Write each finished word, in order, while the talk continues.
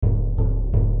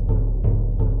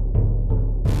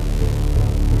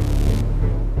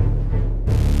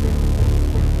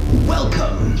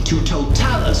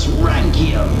Totalus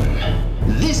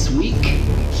Rankium. This week,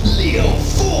 Leo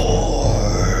 4.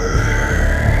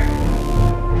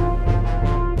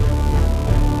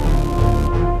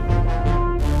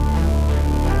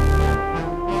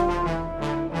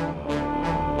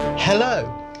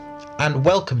 Hello, and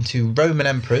welcome to Roman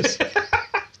Emperors,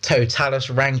 Totalus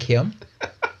Rankium.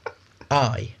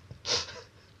 I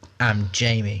am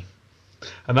Jamie.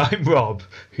 And I'm Rob,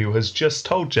 who has just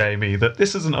told Jamie that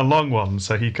this isn't a long one,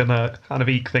 so he can kind of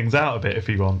eke things out a bit if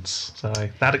he wants. So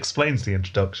that explains the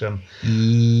introduction.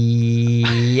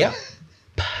 Yep.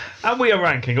 And we are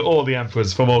ranking all the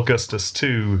emperors from Augustus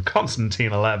to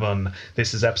Constantine 11.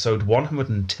 This is episode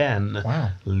 110.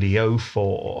 Wow. Leo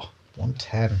 4.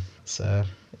 110. It's a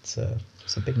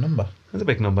big number. It's a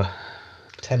big number.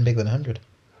 10 bigger than 100.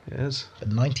 It is. But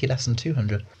 90 less than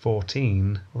 200.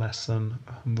 14 less than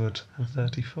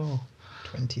 134.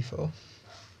 24.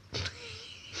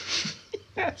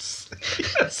 Yes.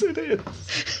 Yes, it is.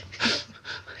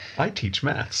 I teach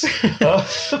maths. How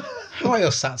are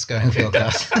your SATs going for your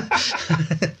class?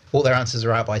 All their answers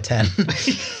are out by 10.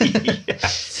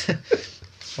 Yes.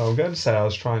 I'm going to say I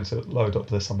was trying to load up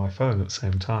this on my phone at the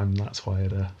same time. That's why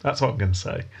that's what I'm going to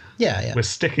say. Yeah. We're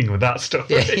sticking with that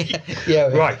story. Yeah.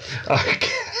 Right. Okay.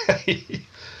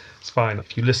 It's fine.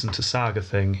 If you listen to Saga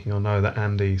Thing, you'll know that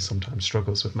Andy sometimes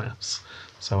struggles with maths.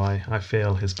 So I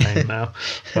feel his pain now.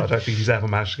 But I don't think he's ever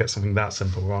managed to get something that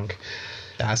simple wrong.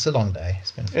 It's a long day.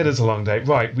 It is a long day.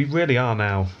 Right, we really are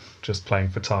now just playing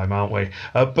for time, aren't we?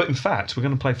 But in fact, we're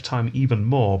going to play for time even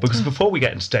more, because before we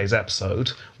get into today's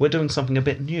episode, we're doing something a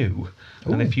bit new.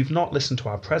 Ooh. And if you've not listened to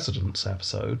our President's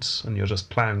episodes, and you're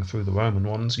just ploughing through the Roman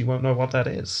ones, you won't know what that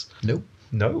is. Nope.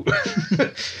 No.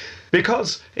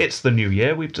 Because it's the new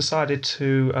year, we've decided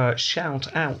to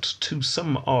shout out to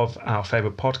some of our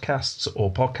favourite podcasts,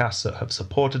 or podcasts that have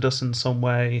supported us in some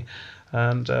way.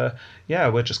 And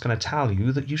we're just going to tell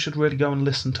you that you should really go and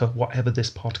listen to whatever this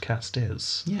podcast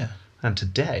is. Yeah. And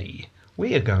today,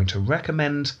 we are going to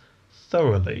recommend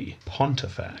thoroughly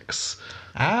Pontifex.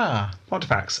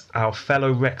 Pontifex, our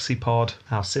fellow Rexipod,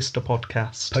 our sister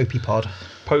podcast.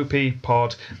 Popey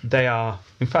Pod. They are,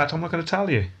 in fact, I'm not going to tell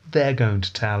you. They're going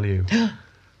to tell you.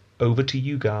 Over to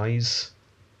you guys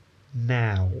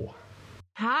now.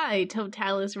 Hi,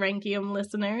 Totalus Rankium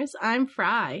listeners. I'm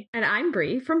Fry. And I'm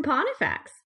Bree from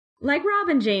Pontifex. Like Rob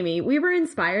and Jamie, we were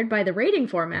inspired by the rating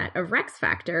format of Rex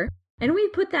Factor, and we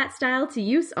put that style to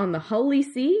use on the Holy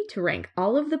See to rank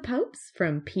all of the popes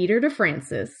from Peter to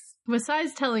Francis.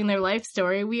 Besides telling their life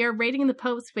story, we are rating the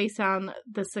popes based on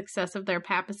the success of their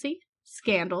papacy,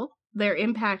 scandal, their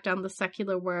impact on the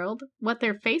secular world, what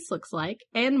their face looks like,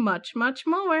 and much, much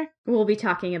more. We'll be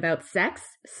talking about sex,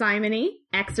 simony,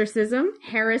 exorcism,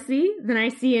 heresy, the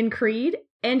Nicene Creed,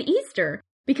 and Easter,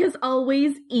 because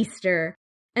always Easter.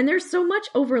 And there's so much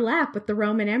overlap with the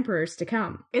Roman emperors to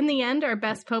come. In the end, our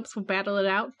best popes will battle it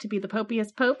out to be the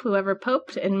popiest pope who ever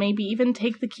poped, and maybe even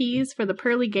take the keys for the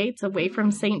pearly gates away from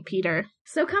St. Peter.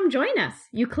 So come join us.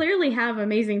 You clearly have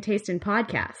amazing taste in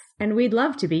podcasts, and we'd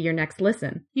love to be your next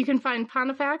listen. You can find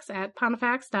Pontifex at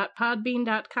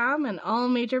pontifex.podbean.com and all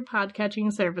major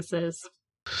podcatching services.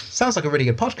 Sounds like a really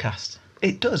good podcast.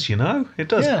 It does, you know? It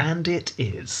does. Yeah. And it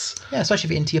is. Yeah, especially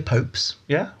if you're into your popes.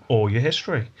 Yeah, or your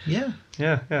history. Yeah.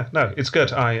 Yeah. No, it's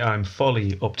good. I'm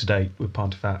fully up to date with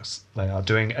Pontifex. They are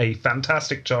doing a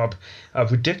fantastic job. A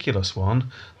ridiculous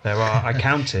one. There are, I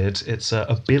counted, it's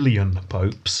 1 billion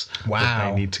popes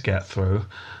that they need to get through.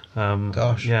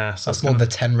 Gosh. Yeah. So that's more than the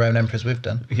 10 Roman emperors we've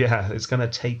done. Yeah, it's going to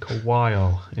take a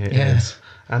while. It is.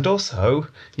 And also,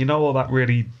 you know all that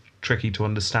really tricky to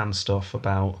understand stuff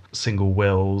about single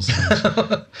wills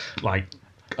and like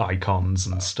icons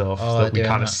and stuff that we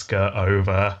kind of skirt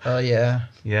over. Oh yeah.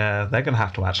 Yeah, they're going to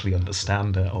have to actually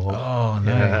understand it all. Oh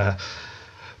no. Yeah.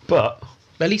 But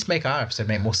at least make our episode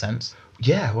make more sense.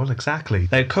 Yeah, well, exactly.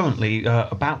 They're currently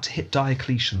about to hit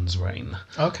Diocletian's reign.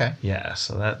 Okay. Yeah,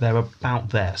 so they're about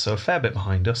there. So a fair bit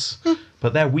behind us.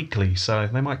 But they're weekly, so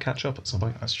they might catch up at some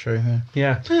point. That's true,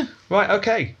 yeah. Right,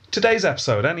 okay. Today's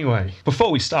episode, anyway. Before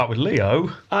we start with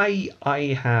Leo, I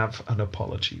have an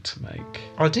apology to make.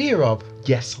 Oh, do you, Rob?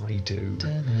 Yes, I do.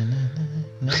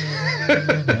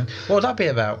 What would that be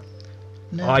about?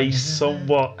 I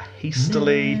somewhat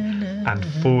hastily and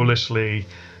foolishly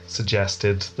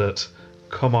suggested that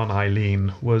Come On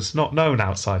Eileen was not known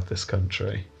outside this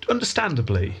country.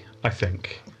 Understandably, I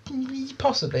think.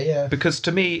 Possibly, yeah. Because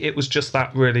to me, it was just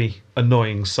that really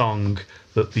annoying song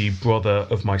that the brother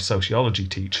of my sociology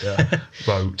teacher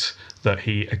wrote that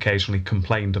he occasionally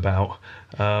complained about.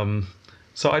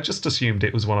 So I just assumed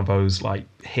it was one of those like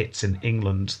hits in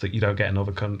England that you don't get in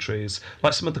other countries,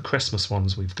 like some of the Christmas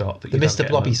ones we've got. That The you don't Mr. get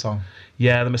in Blobby them. song.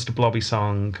 Yeah, the Mr. Blobby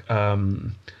song.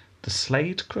 The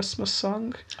Slade Christmas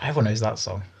song. Everyone knows that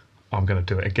song. I'm going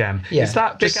to do it again. Yeah, Is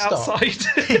that Big just stop. Outside?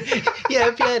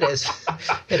 Yeah, it is.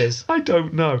 It is. I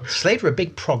don't know. Slade were a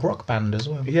big prog rock band as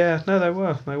well. Yeah, no, they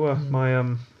were. They were.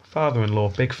 My father-in-law,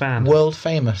 big fan. World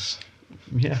famous.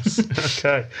 Yes.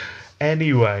 Okay.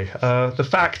 Anyway, the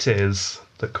fact is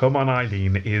that Come On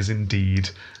Eileen is indeed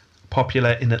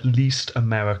popular in at least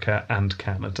America and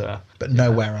Canada. But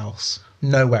nowhere else.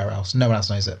 Nowhere else. No one else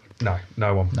knows it. No,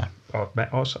 no one. No.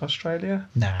 Australia?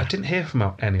 Nah. I didn't hear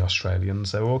from any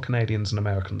Australians. They were all Canadians and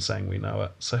Americans saying we know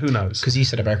it. So who knows? Because you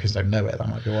said Americans don't know it, that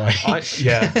might be why.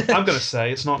 I'm going to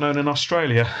say it's not known in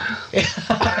Australia.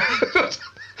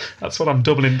 That's what I'm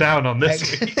doubling down on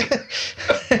this week.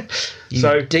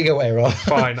 You dig away, Rob.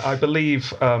 Fine. I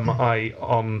believe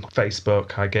on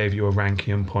Facebook I gave you a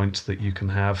Rankian point that you can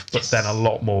have, but then a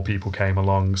lot more people came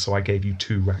along, so I gave you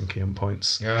 2 Rankian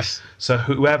points. Yes. So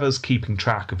whoever's keeping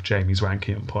track of Jamie's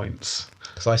Rankian points,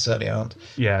 Because I certainly aren't.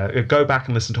 yeah, go back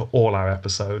and listen to all our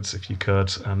episodes if you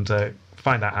could, and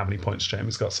find out how many points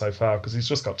Jamie's got so far, because he's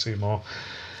just got 2 more.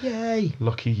 Yay.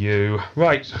 Lucky you.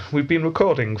 Right, we've been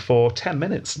recording for 10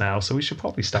 minutes now, so we should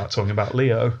probably start talking about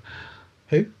Leo.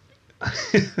 Who?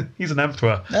 He's an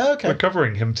emperor. Oh, okay. We're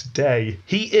covering him today.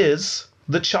 He is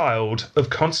the child of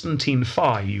Constantine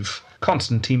V,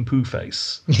 Constantine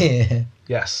Poohface. Yeah.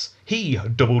 Yes. He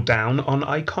doubled down on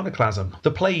iconoclasm.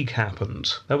 The plague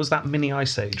happened. There was that mini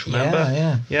ice age, remember?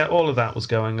 Yeah. Yeah, all of that was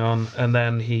going on, and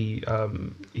then he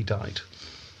died.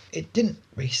 It didn't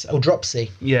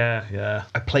dropsy. Yeah.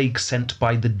 A plague sent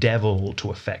by the devil to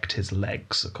affect his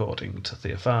legs, according to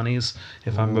Theophanes,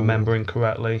 if I'm remembering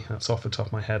correctly. That's off the top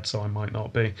of my head, so I might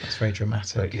not be. It's very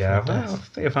dramatic. But yeah, well,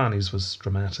 Theophanes was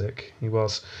dramatic. He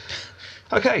was.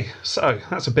 Okay, so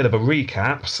that's a bit of a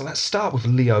recap. So let's start with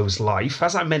Leo's life.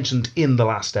 As I mentioned in the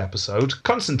last episode,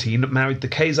 Constantine married the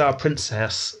Khazar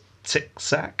princess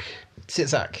Tsitsak.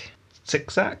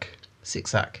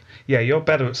 Sixac. Yeah, you're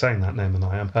better at saying that name than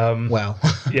I am. Well.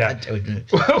 Yeah.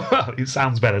 Well, it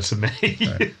sounds better to me.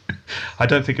 Right. I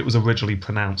don't think it was originally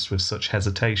pronounced with such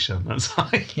hesitation as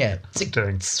I Yeah.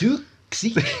 doing.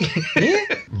 Yeah.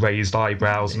 Raised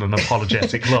eyebrows and an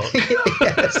apologetic look.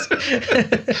 Yes.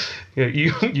 Yeah,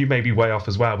 you may be way off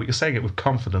as well, but you're saying it with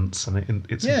confidence, and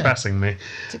it's impressing me.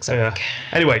 Sixac.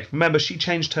 Anyway, remember, she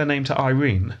changed her name to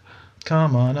Irene.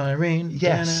 Come on, Irene.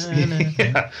 Yes.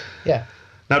 Da-na-na-na. Yeah.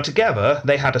 Now, together,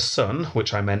 they had a son,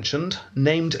 which I mentioned,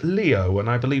 named Leo, and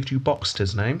I believed you boxed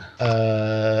his name.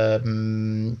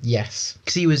 Yes.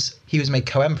 Because he was made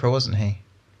co-emperor, wasn't he?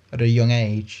 At a young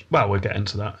age. Well, we'll get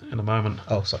into that in a moment.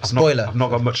 Oh, sorry. Spoiler. I've not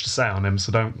got much to say on him,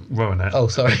 so don't ruin it. Oh,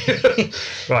 sorry.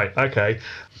 Right, okay.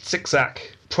 Sixac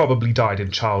probably died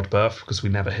in childbirth because we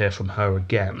never hear from her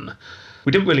again.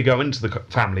 We didn't really go into the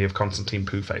family of Constantine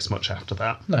Poohface much after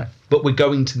that. No. But we're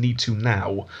going to need to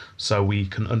now, so we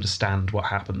can understand what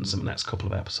happens in the next couple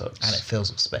of episodes. And it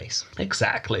fills up space.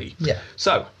 Exactly. Yeah.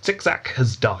 So, Sixac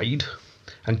has died,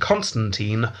 and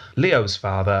Constantine, Leo's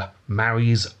father,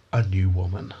 marries a new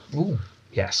woman. Ooh.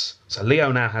 Yes, so Leo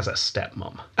now has a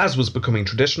stepmom. As was becoming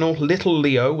traditional, little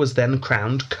Leo was then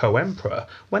crowned co-emperor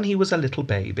when he was a little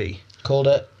baby. Called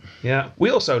it. Yeah. We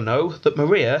also know that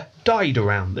Maria died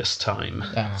around this time,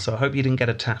 Ah. so I hope you didn't get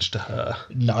attached to her.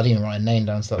 No, I didn't even write a name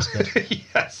down, so that's good.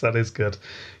 Yes, that is good.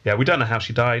 Yeah, we don't know how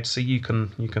she died, so you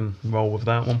can roll with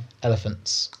that one.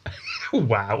 Elephants.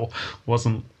 Wow,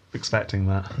 wasn't expecting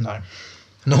that. No.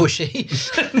 Nor was she.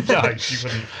 No, she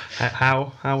wouldn't.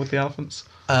 How with the elephants?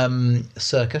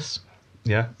 Circus.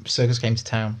 Yeah, Circus came to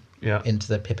town. yeah. Into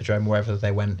the Hippodrome, wherever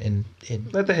they went in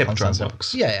They're the Hippodrome Constantinople.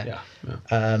 books. Yeah.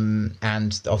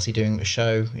 And obviously doing a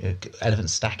show, elephant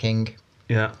stacking,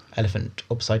 Yeah, elephant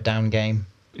upside down game.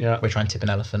 yeah. We're trying to tip an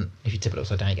elephant. If you tip it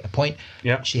upside down, you get a point.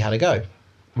 Yeah. She had a go.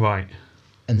 Right.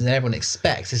 And then everyone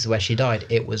expects this is where she died.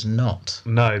 It was not.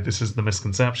 No, this is the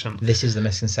misconception. This is the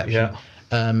misconception.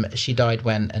 Yeah. She died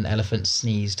when an elephant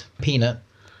sneezed. Peanut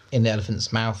in the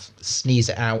elephant's mouth, sneezed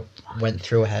it out, went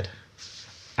through her head.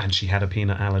 And she had a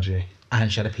peanut allergy.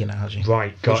 And she had a peanut allergy.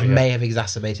 Right, got Which you. may have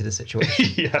exacerbated the situation.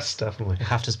 Yes, definitely. We'll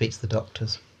have to speak to the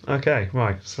doctors. Okay,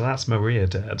 right. So that's Maria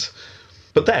dead.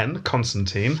 But then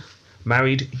Constantine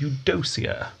married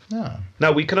Eudocia. Oh.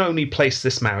 Now, we can only place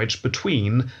this marriage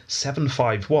between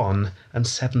 751 and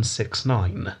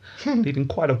 769, leaving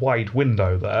quite a wide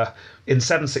window there. In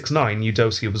 769,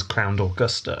 Eudocia was crowned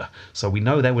Augusta, so we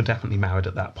know they were definitely married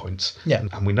at that point. Yeah.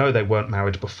 And we know they weren't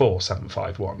married before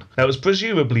 751. Now, it was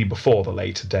presumably before the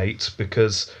later date,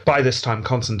 because by this time,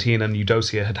 Constantine and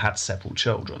Eudocia had had several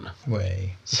children.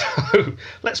 Way. So,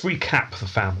 let's recap the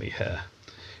family here.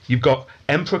 You've got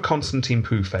Emperor Constantine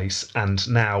Pooface and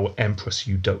now Empress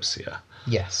Eudocia.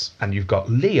 Yes. And you've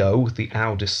got Leo, the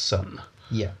eldest son.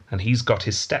 Yeah. And he's got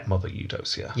his stepmother,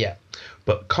 Eudocia. Yeah.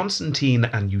 But Constantine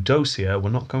and Eudocia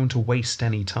were not going to waste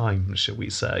any time, shall we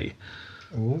say.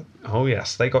 Ooh. Oh,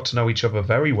 yes, they got to know each other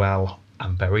very well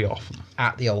and very often.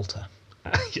 At the altar.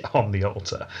 On the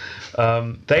altar.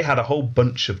 They had a whole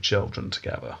bunch of children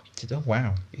together. Oh,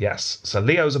 wow. Yes, so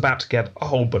Leo's about to get a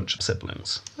whole bunch of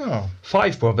siblings. Oh.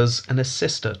 5 brothers and a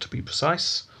sister, to be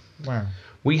precise. Wow.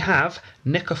 We have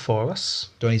Nicephorus.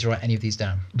 Do I need to write any of these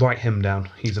down? Write him down.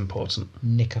 He's important.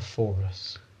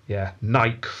 Nicephorus. Yeah,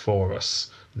 Nicephorus.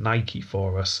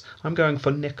 Nicephorus. I'm going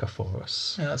for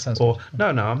Nicephorus. Yeah, that sounds Or,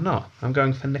 good. no, I'm not. I'm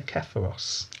going for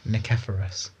Nicephoros.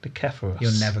 Nicephorus. Nicephorus.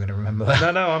 You're never going to remember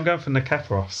that. No, I'm going for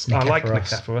Nicephoros. I like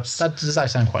Nicephorus. That does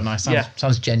that sound quite nice. Yeah.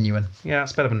 Sounds genuine. Yeah,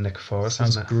 it's better than Nicephorus,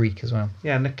 Sounds isn't it? Greek as well.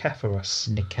 Yeah, Nicephorus.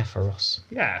 Nicephoros.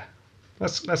 Yeah,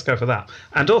 let's go for that.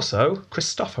 And also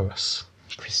Christophorus.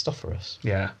 Christophorus.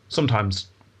 Yeah, sometimes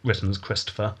written as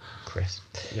Christopher. Chris.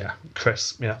 Yeah,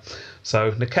 Chris, yeah.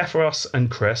 So Nicephoros and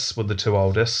Chris were the 2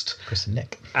 oldest. Chris and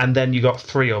Nick. And then you got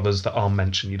 3 others that aren't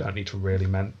mentioned. You don't need to really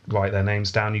write their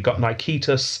names down. You got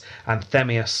Nicetus,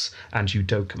 Anthemius, and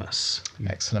Eudochimus.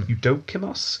 Excellent.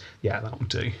 Eudochimus? Yeah, that would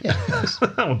do. Yeah,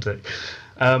 that would do.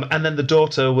 And then the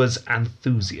daughter was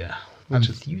Anthusia.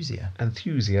 Anthusia.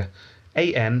 Anthusia.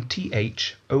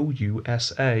 Anthousa.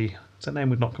 It's a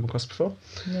name we've not come across before.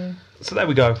 No. So there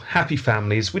we go. Happy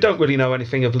families. We don't really know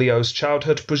anything of Leo's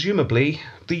childhood. Presumably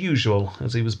the usual,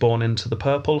 as he was born into the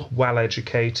purple, well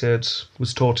educated,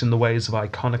 was taught in the ways of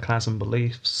iconoclasm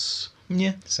beliefs.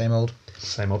 Yeah, same old.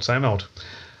 Same old.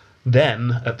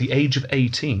 Then, at the age of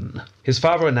 18, his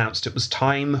father announced it was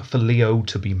time for Leo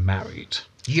to be married.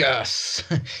 Yes!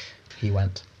 He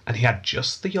went. And he had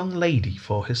just the young lady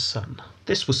for his son.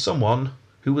 This was someone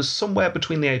who was somewhere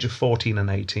between the age of 14 and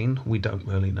 18, we don't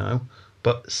really know,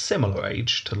 but similar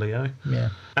age to Leo, Yeah.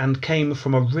 and came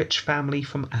from a rich family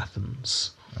from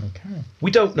Athens. Okay.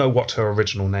 We don't know what her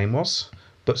original name was,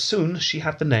 but soon she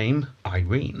had the name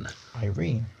Irene.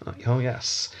 Irene. Oh,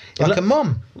 yes. Like a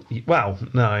mum. Well,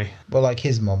 no. Well, like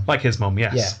his mum. Like his mum,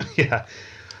 yes. Yeah.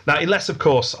 Now, unless, of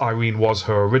course, Irene was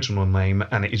her original name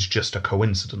and it is just a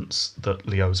coincidence that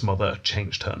Leo's mother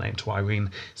changed her name to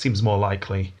Irene, seems more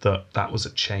likely that that was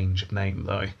a change of name,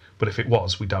 though. But if it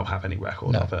was, we don't have any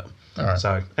record of it. All right.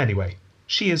 So, anyway,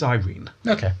 she is Irene.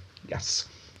 Okay. Yes.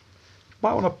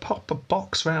 Might want to pop a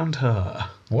box round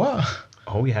her. What?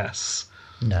 Oh, yes.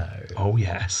 No. Oh,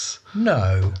 yes.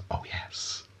 No. Oh,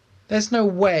 yes. There's no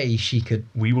way she could...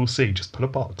 We will see. Just put a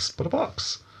box. Put a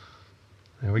box.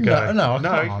 There we go. No,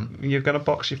 I can't. You're going to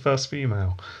box your first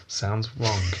female. Sounds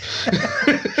wrong.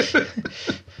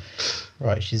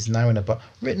 Right, she's now in a box.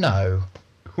 No.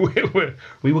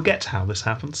 We will get to how this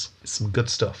happens. It's some good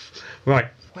stuff. Right.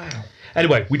 Wow.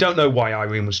 Anyway, we don't know why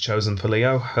Irene was chosen for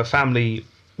Leo. Her family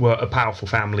were a powerful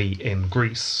family in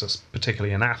Greece,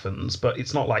 particularly in Athens, but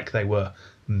it's not like they were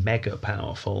mega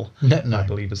powerful, No. I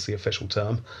believe is the official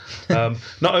term.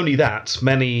 Not only that,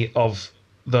 many of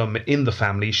them in the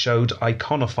family showed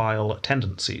iconophile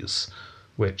tendencies,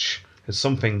 which is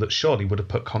something that surely would have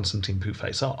put Constantine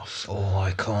Pooface off. Oh,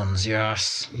 icons,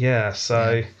 yes. Yeah,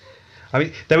 so... I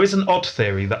mean, there is an odd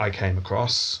theory that I came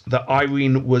across, that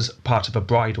Irene was part of a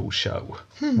bridal show,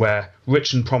 where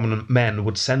rich and prominent men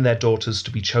would send their daughters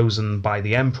to be chosen by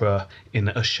the emperor in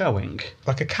a showing.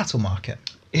 Like a cattle market.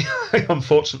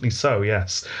 Unfortunately so,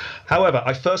 yes. However,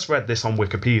 I first read this on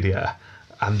Wikipedia,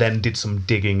 and then did some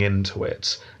digging into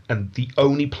it, and the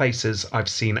only places I've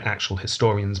seen actual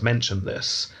historians mention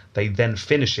this, they then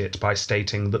finish it by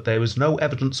stating that there is no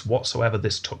evidence whatsoever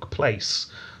this took place,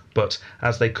 but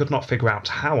as they could not figure out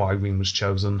how Irene was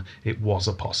chosen, it was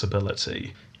a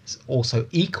possibility. It's also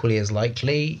equally as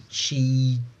likely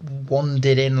she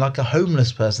wandered in like a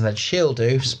homeless person. That she'll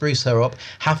do, spruce her up,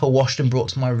 have her washed and brought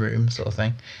to my room, sort of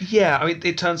thing. Yeah, I mean,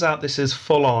 it turns out this is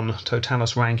full-on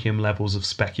Totalis Rankium levels of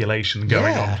speculation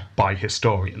going on by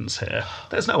historians here.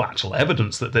 There's no actual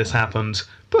evidence that this happened,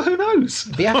 But who knows?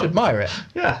 But you have to admire it.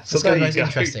 Yeah, so that's the most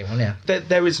interesting one, yeah.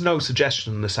 There is no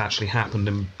suggestion this actually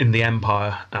happened in the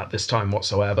Empire at this time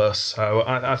whatsoever, so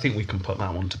I think we can put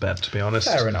that one to bed, to be honest.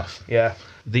 Fair enough. Yeah.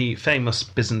 The famous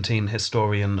Byzantine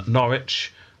historian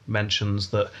Norwich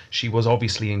mentions that she was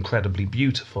obviously incredibly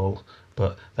beautiful,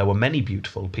 but there were many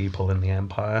beautiful people in the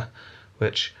Empire,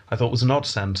 which I thought was an odd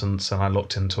sentence, and I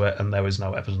looked into it, and there is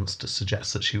no evidence to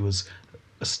suggest that she was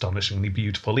astonishingly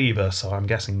beautiful either, so I'm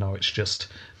guessing Norwich just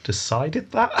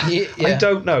decided that. Yeah. I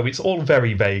don't know. It's all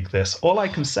very vague, this. All I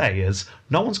can say is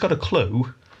no one's got a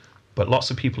clue, but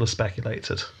lots of people have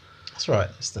speculated. That's right.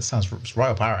 That sounds right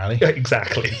up our alley. Yeah,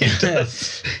 exactly. It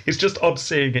does. It's just odd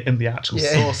seeing it in the actual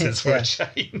sources for a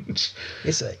change.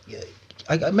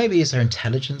 Maybe it's her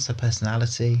intelligence, her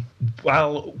personality.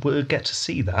 Well, we'll get to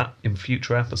see that in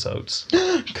future episodes.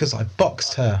 Because I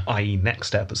boxed her. I.e.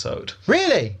 next episode.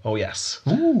 Really? Oh, yes.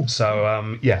 Ooh.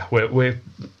 So, we'll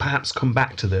perhaps come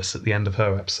back to this at the end of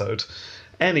her episode.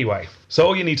 Anyway, so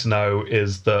all you need to know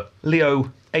is that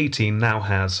Leo, 18, now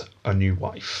has a new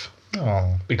wife.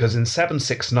 Oh. Because in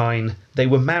 769, they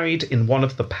were married in one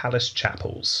of the palace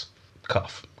chapels.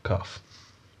 Cough, cough.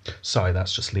 Sorry,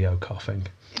 that's just Leo coughing.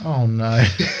 Oh, no.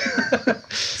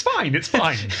 It's fine.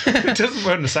 It doesn't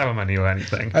ruin the ceremony or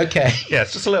anything. Okay. Yeah,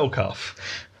 it's just a little cough.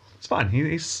 It's fine.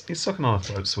 He's sucking on a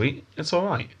throat sweet. It's all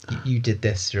right. You did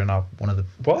this during one of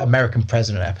the American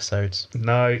President episodes.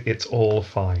 No, it's all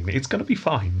fine. It's going to be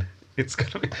fine.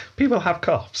 People have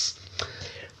coughs.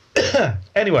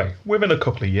 Anyway, within a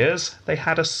couple of years, they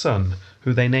had a son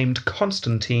who they named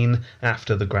Constantine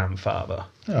after the grandfather.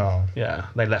 Oh. Yeah,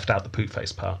 they left out the poop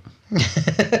face part.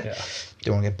 Yeah.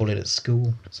 Don't want to get bullied at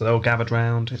school. So they all gathered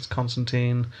round. It's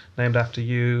Constantine, named after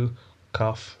you.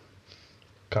 Cough.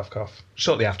 Cough, cough.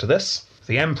 Shortly after this,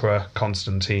 the Emperor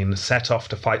Constantine set off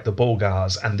to fight the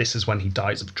Bulgars, and this is when he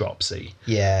dies of dropsy.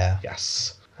 Yeah.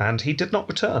 Yes. And he did not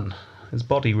return. His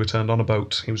body returned on a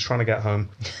boat. He was trying to get home.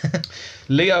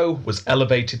 Leo was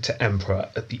elevated to emperor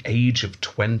at the age of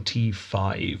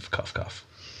 25. Cough, cough.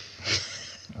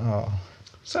 Oh.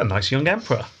 So a nice young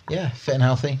emperor. Yeah, fit and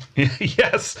healthy.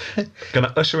 Yes. Going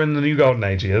to usher in the new golden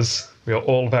age he is. We are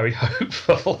all very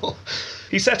hopeful.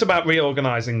 He set about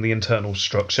reorganising the internal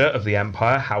structure of the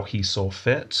empire how he saw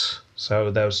fit.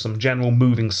 So there was some general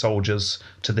moving soldiers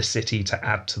to the city to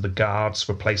add to the guards,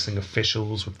 replacing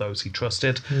officials with those he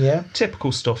trusted. Yeah.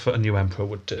 Typical stuff that a new emperor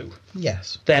would do.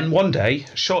 Yes. Then one day,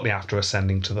 shortly after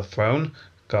ascending to the throne,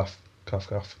 cough, cough,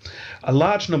 cough, a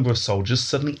large number of soldiers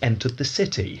suddenly entered the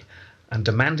city and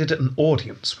demanded an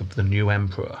audience with the new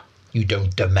emperor. You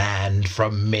don't demand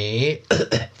from me.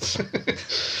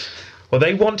 Well,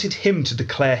 they wanted him to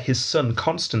declare his son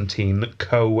Constantine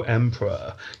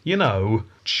co-emperor. You know,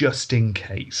 just in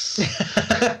case.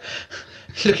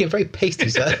 Looking very pasty,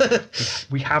 sir.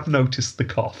 We have noticed the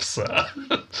cough, sir.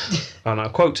 And our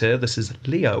quote here, this is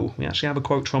Leo. We actually have a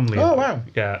quote from Leo. Oh, wow.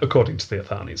 Yeah, according to the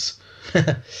Theophanes.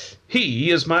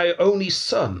 He is my only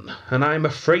son, and I am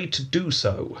afraid to do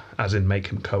so, as in make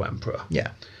him co-emperor.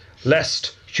 Yeah.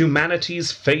 Lest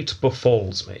humanity's fate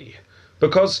befalls me,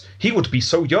 because he would be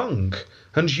so young,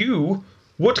 and you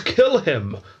would kill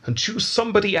him and choose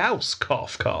somebody else,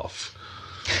 cough, cough.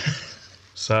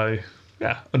 So,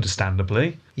 yeah,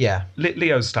 understandably. Yeah.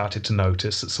 Leo started to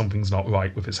notice that something's not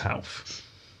right with his health.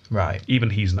 Right. Even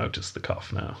he's noticed the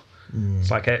cough now.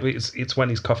 It's like it's when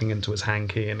he's coughing into his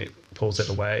hanky and it pulls it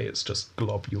away. It's just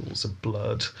globules of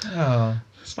blood. Oh.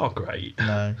 It's not great.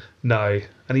 No. No.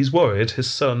 And he's worried his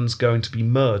son's going to be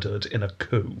murdered in a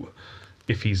coup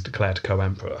if he's declared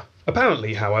co-emperor.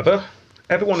 Apparently, however,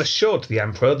 everyone assured the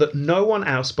emperor that no one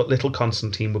else but little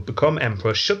Constantine would become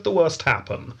emperor should the worst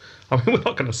happen. I mean,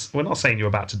 we're not saying you're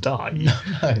about to die.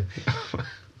 No.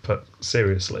 But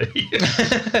seriously.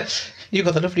 You've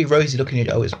got the lovely rosy look in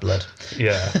your... Oh, it's blood.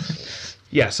 Yeah.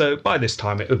 Yeah, so by this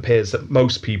time it appears that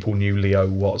most people knew Leo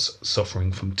was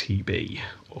suffering from TB,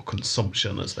 or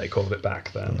consumption as they called it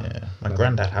back then. Yeah. My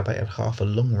granddad had about half a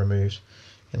lung removed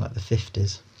in like the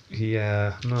 50s.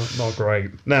 Yeah, not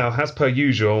great. Now, as per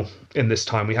usual, in this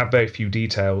time we have very few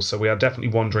details, so we are definitely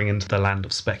wandering into the land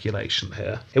of speculation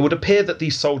here. It would appear that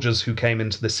these soldiers who came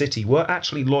into the city were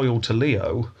actually loyal to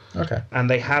Leo. Okay. And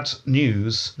they had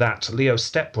news that Leo's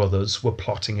stepbrothers were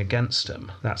plotting against him.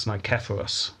 That's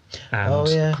Nicephorus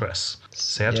and Chris.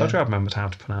 See, I told you I remembered how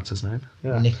to pronounce his name.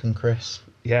 Yeah. Nick and Chris.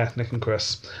 Yeah, Nick and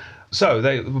Chris. So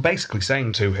they were basically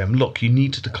saying to him, look, you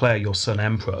need to declare your son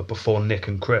emperor before Nick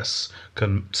and Chris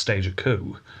can stage a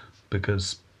coup,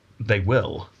 because they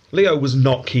will. Leo was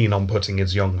not keen on putting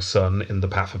his young son in the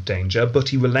path of danger, but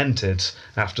he relented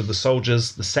after the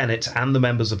soldiers, the Senate, and the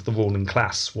members of the ruling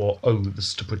class swore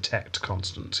oaths to protect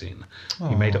Constantine.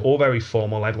 He made it all very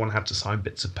formal. Everyone had to sign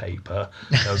bits of paper.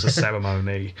 There was a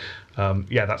ceremony.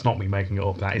 That's not me making it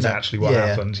up. That is actually what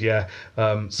happened. Yeah.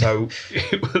 So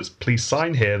it was, please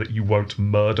sign here that you won't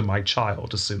murder my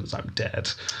child as soon as I'm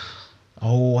dead.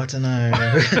 Oh, I don't know.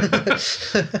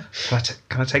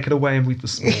 Can I take it away and read the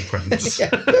small print?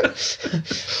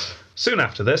 Soon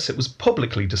after this, it was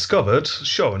publicly discovered,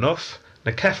 sure enough,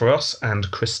 Nikephoros and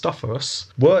Christophorus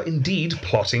were indeed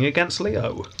plotting against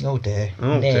Leo. Oh dear.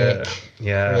 Oh dear.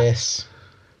 Yeah. Chris.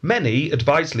 Many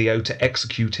advised Leo to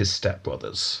execute his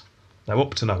stepbrothers. They're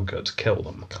up to no good, kill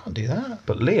them. Can't do that.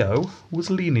 But Leo was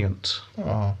lenient.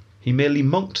 Oh. He merely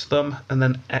monked them and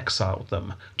then exiled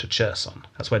them to Cherson.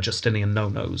 That's where Justinian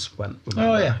No-Nos went.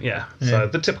 Remember? Oh, yeah. Yeah. So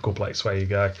the typical place where you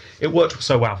go, it worked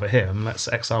so well for him, let's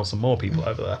exile some more people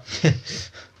over there.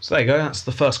 So there you go, that's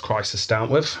the first crisis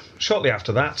dealt with. Shortly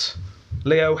after that,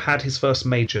 Leo had his first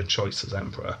major choice as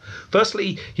emperor.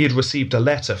 Firstly, he had received a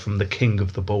letter from the king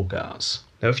of the Bulgars.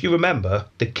 Now, if you remember,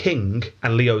 the king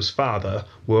and Leo's father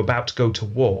were about to go to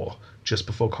war just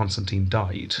before Constantine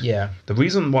died. Yeah. The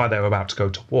reason why they were about to go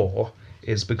to war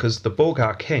is because the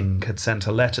Bulgar king had sent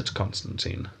a letter to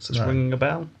Constantine. Is this ringing a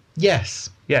bell? Yes.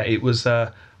 Yeah, it was,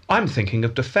 I'm thinking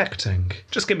of defecting.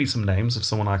 Just give me some names of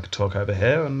someone I could talk over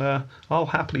here and I'll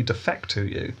happily defect to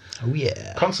you. Oh,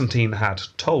 yeah. Constantine had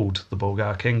told the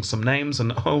Bulgar king some names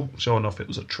and, sure enough, it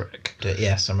was a trick.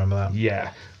 Yes, I remember that.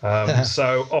 Yeah.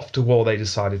 So off to war they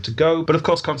decided to go. But of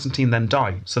course, Constantine then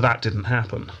died, so that didn't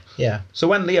happen. Yeah. So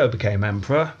when Leo became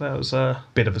emperor, there was a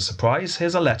bit of a surprise.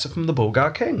 Here's a letter from the Bulgar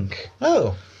king.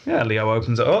 Oh. Yeah, Leo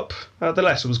opens it up. The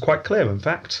letter was quite clear, in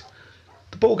fact.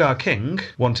 The Bulgar king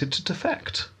wanted to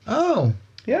defect. Oh.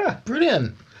 Yeah.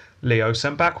 Brilliant. Leo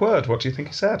sent back word. What do you think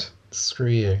he said? Screw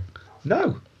you.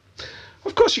 No.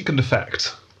 Of course you can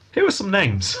defect. Here are some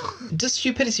names. Does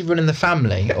stupidity run in the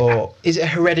family, or is it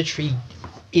hereditary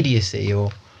idiocy,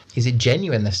 or is it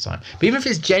genuine this time? But even if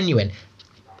it's genuine,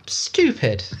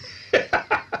 stupid.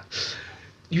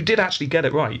 You did actually get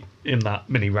it right in that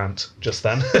mini rant just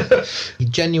then. He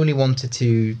genuinely wanted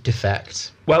to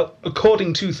defect. Well,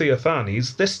 according to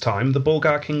Theophanes, this time the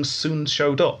Bulgar king soon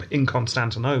showed up in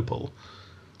Constantinople.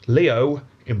 Leo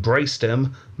embraced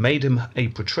him, made him a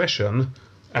patrician,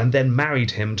 and then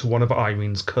married him to one of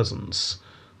Irene's cousins.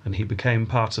 And he became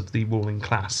part of the ruling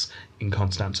class in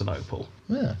Constantinople.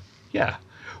 Yeah. Yeah.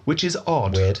 Which is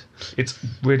odd. Weird. It's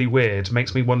really weird.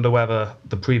 Makes me wonder whether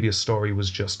the previous story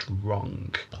was just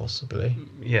wrong. Possibly.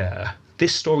 Yeah.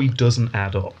 This story doesn't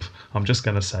add up. I'm just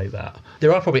going to say that.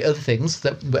 There are probably other things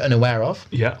that we're unaware of.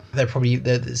 Yeah.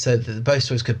 So both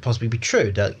stories could possibly be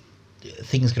true. That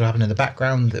things could happen in the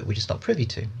background that we're just not privy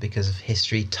to because of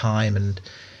history, time, and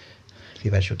the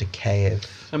eventual decay of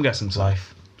I'm guessing so.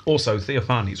 life. Also,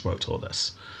 Theophanes wrote all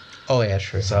this. Oh, yeah,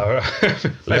 true. So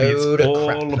maybe it's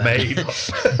all made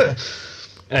up.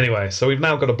 Anyway, so we've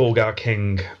now got a Bulgar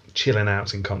king chilling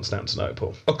out in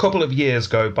Constantinople. A couple of years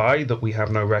go by that we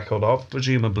have no record of.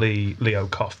 Presumably, Leo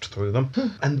coughed through them.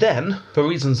 And then, for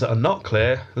reasons that are not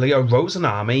clear, Leo rose an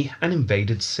army and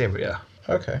invaded Syria.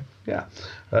 Okay. Yeah.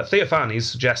 Theophanes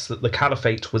suggests that the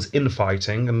caliphate was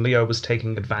infighting and Leo was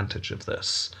taking advantage of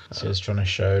this. So he's trying to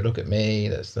show, look at me,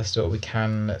 let's do what we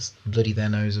can, let's bloody their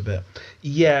nose a bit.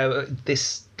 Yeah,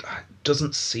 this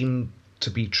doesn't seem to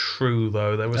be true,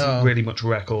 though. There wasn't really much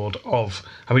record of...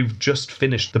 we've just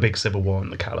finished the big civil war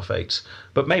in the caliphate.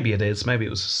 But maybe it is. Maybe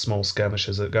it was small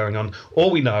skirmishes that are going on.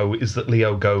 All we know is that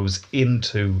Leo goes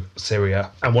into Syria.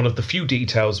 And one of the few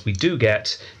details we do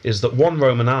get is that one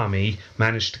Roman army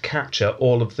managed to capture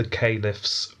all of the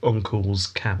caliph's uncle's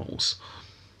camels.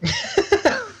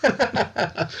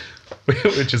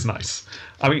 Which is nice.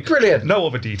 Brilliant. No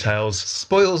other details.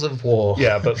 Spoils of war.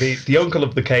 Yeah, but the uncle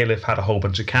of the caliph had a whole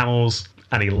bunch of camels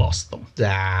and he lost them.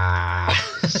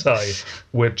 So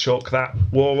we'd chalk that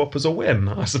war up as a win,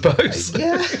 I suppose.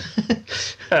 Yeah.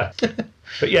 Yeah.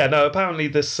 But yeah, no, apparently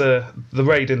this the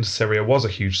raid into Syria was a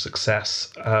huge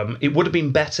success. It would have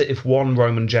been better if one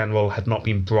Roman general had not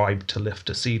been bribed to lift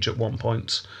a siege at one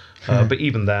point. But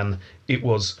even then, it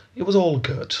was all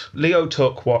good. Leo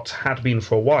took what had been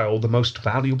for a while the most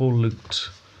valuable loot.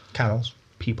 Camels.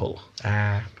 People.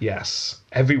 Yes.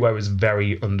 Everywhere is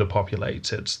very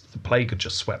underpopulated. The plague had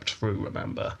just swept through,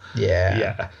 remember? Yeah.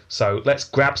 Yeah. So let's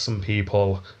grab some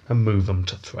people and move them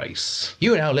to Thrace.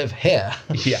 You now live here.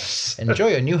 Yes. Enjoy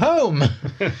your new home.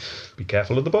 Be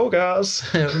careful of the Bulgars.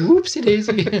 Whoopsie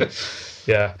daisy.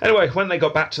 Yeah. Anyway, when they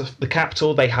got back to the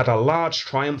capital, they had a large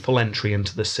triumphal entry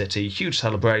into the city. Huge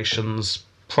celebrations.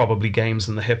 Probably games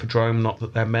in the Hippodrome, not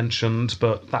that they're mentioned,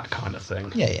 but that kind of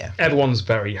thing. Yeah. Everyone's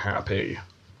very happy.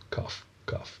 Cough,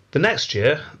 cough. The next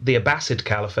year, the Abbasid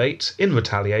Caliphate, in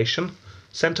retaliation,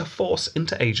 sent a force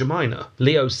into Asia Minor.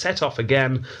 Leo set off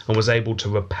again and was able to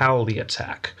repel the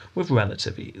attack with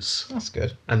relative ease. That's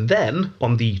good. And then,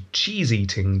 on the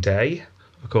cheese-eating day,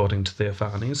 according to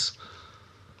Theophanes...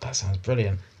 That sounds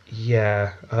brilliant.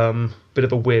 Yeah, bit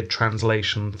of a weird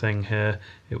translation thing here.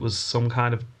 It was some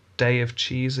kind of day of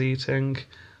cheese eating.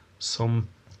 Some...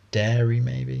 Dairy,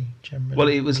 maybe, generally? Well,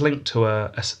 it was linked to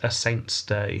a saint's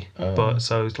day. Oh. But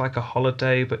so it's like a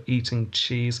holiday, but eating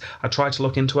cheese. I tried to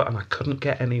look into it and I couldn't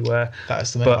get anywhere. That is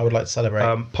something I would like to celebrate.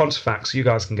 Pontifex, you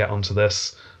guys can get onto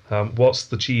this. What's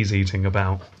the cheese eating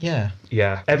about? Yeah.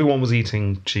 Yeah, everyone was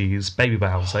eating cheese. Baby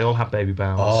bows. They all have baby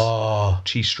bows. Oh.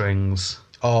 Cheese strings.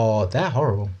 Oh, they're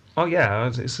horrible. Oh, yeah,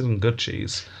 it's some good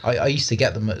cheese. I used to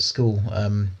get them at school,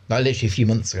 like literally a few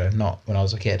months ago, not when I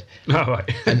was a kid. Oh, right.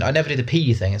 And I never did the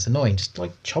PE thing. It's annoying. Just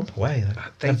like chomp away.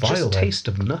 They just taste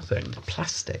of nothing.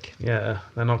 Plastic. Yeah,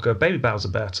 they're not good. Baby bows are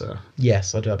better.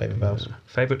 Yes, I do have baby bells.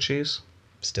 Favourite cheese?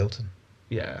 Stilton.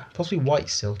 Yeah. Possibly white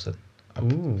Stilton.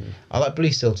 Ooh. I like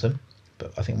blue Stilton,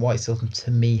 but I think white Stilton to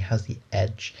me has the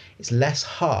edge. It's less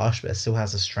harsh, but it still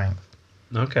has the strength.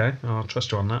 Okay, I'll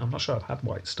trust you on that. I'm not sure I've had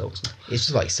white Stilton. It's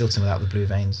just like Stilton without the blue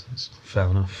veins. Fair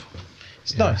enough.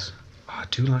 It's nice. Oh, I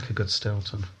do like a good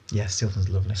Stilton. Yeah, Stilton's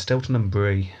lovely. Stilton and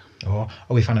brie. Oh,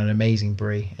 we found an amazing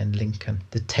brie in Lincoln.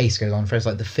 The taste goes on for us,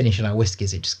 like the finish in our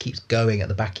whiskies. It just keeps going at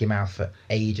the back of your mouth for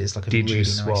ages. Like a Did really you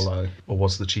nice... swallow, or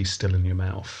was the cheese still in your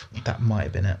mouth? That might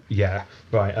have been it. Yeah,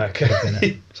 right,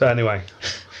 okay. So anyway.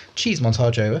 Cheese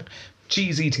montage over.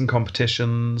 Cheese eating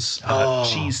competitions,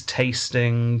 cheese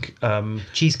tasting.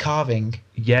 Cheese carving.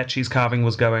 Yeah, cheese carving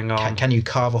was going on. Can you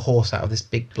carve a horse out of this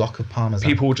big block of parmesan?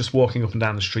 People were just walking up and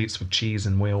down the streets with cheese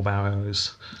in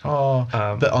wheelbarrows. Oh,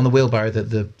 but on the wheelbarrow,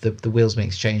 the wheels being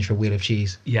exchanged for a wheel of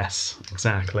cheese. Yes,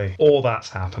 exactly. All that's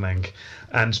happening.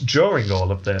 And during all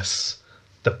of this,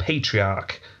 the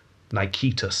patriarch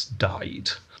Nicetas died.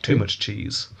 Too much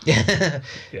cheese. Yeah.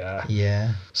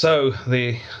 Yeah. So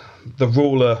the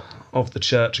ruler of the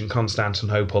church in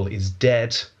Constantinople is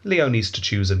dead. Leo needs to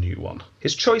choose a new one.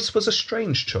 His choice was a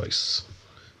strange choice,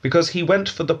 because he went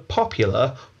for the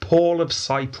popular Paul of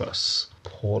Cyprus.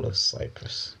 Paul of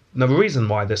Cyprus. Now, the reason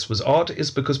why this was odd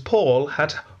is because Paul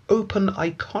had open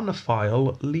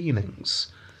iconophile leanings.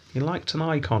 He liked an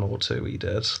icon or two, he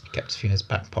did. Kept a few in his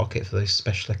back pocket for those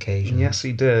special occasions. Yes,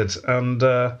 he did. And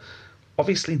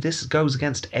obviously, this goes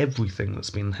against everything that's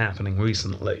been happening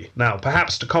recently. Now,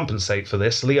 perhaps to compensate for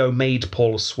this, Leo made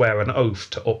Paul swear an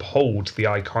oath to uphold the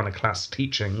iconoclast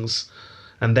teachings,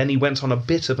 and then he went on a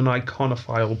bit of an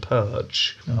iconophile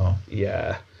purge. Oh.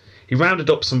 Yeah. He rounded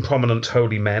up some prominent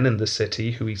holy men in the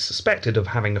city who he suspected of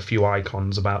having a few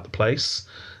icons about the place,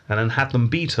 and then had them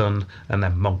beaten and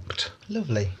then monked.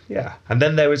 Lovely. Yeah. And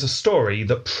then there is a story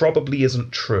that probably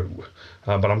isn't true,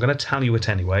 but I'm going to tell you it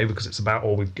anyway because it's about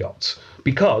all we've got.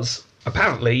 Because,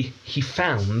 apparently, he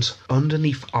found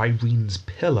underneath Irene's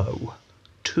pillow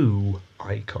 2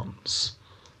 icons.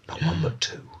 Not one, but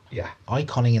 2. Yeah.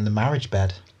 Iconing in the marriage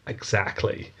bed.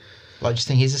 Exactly. Like, just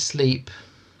think he's asleep.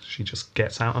 She just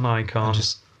gets out an icon, and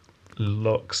just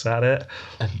looks at it,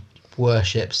 and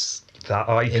worships that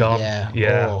icon.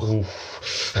 Yeah. Oh.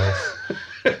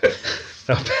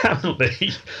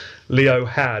 Apparently, Leo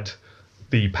had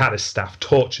the palace staff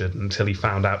tortured until he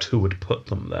found out who had put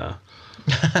them there.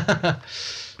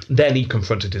 Then he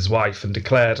confronted his wife and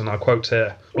declared, and I quote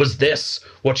here, "Was this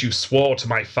what you swore to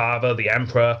my father, the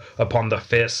emperor, upon the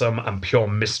fearsome and pure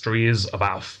mysteries of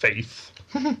our faith?"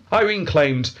 Irene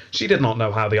claimed she did not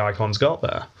know how the icons got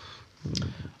there.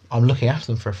 I'm looking after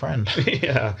them for a friend.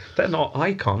 Yeah, they're not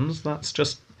icons, that's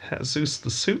just Jesus the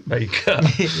suit maker.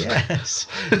 Yes,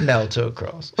 nailed to a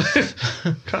cross.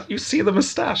 Can't you see the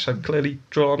moustache I've clearly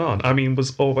drawn on? I mean,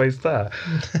 was always there.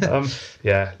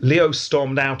 Yeah, Leo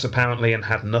stormed out apparently and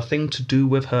had nothing to do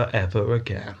with her ever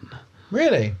again.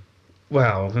 Really?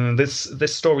 Well,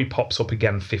 this story pops up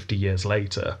again 50 years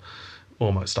later.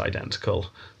 Almost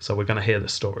identical. So we're going to hear the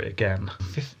story again.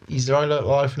 Is there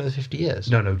alive for another 50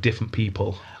 years? No, different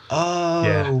people. Oh.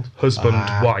 Yeah. Husband,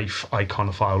 wife,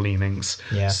 iconophile leanings.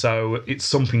 Yeah. So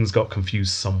something's got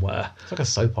confused somewhere. It's like a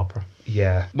soap opera.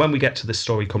 Yeah. When we get to this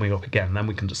story coming up again, then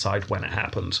we can decide when it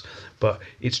happened. But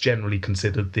it's generally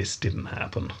considered this didn't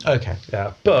happen. Okay.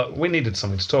 Yeah. But we needed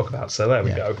something to talk about, so there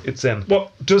we go. It's in.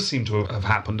 What does seem to have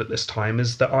happened at this time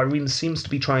is that Irene seems to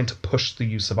be trying to push the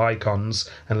use of icons,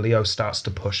 and Leo starts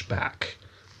to push back.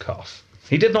 Cough.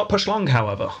 He did not push long,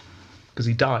 however, because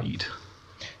he died.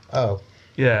 Oh.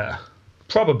 Yeah.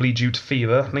 probably due to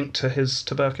fever linked to his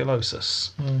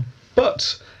tuberculosis.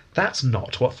 But that's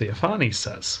not what Theophanes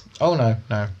says. Oh,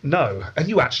 no. No, and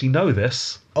you actually know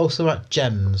this. Also about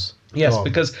gems. Yes,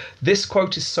 because this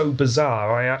quote is so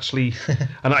bizarre, I actually...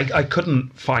 and I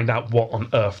couldn't find out what on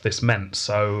earth this meant,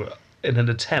 so in an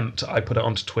attempt, I put it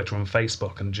onto Twitter and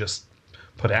Facebook and just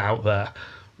put it out there.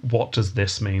 What does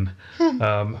this mean?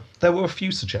 There were a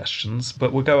few suggestions,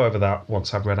 but we'll go over that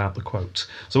once I've read out the quote.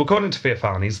 So according to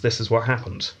Theophanes, this is what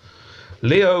happened.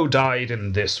 Leo died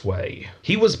in this way.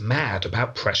 He was mad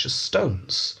about precious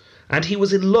stones, and he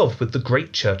was in love with the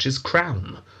great church's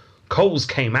crown. Coals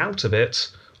came out of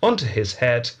it, onto his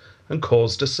head, and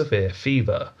caused a severe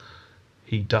fever.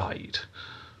 He died.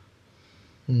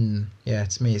 Yeah,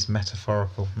 to me it's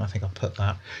metaphorical. I think I put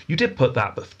that. You did put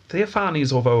that, but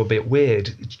Theophanes, although a bit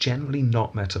weird, it's generally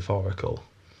not metaphorical.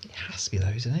 It has to be though,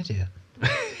 he's an idiot.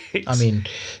 I mean...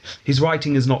 His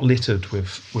writing is not littered with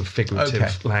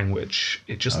figurative language.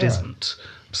 It just isn't.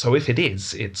 So if it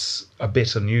is, it's a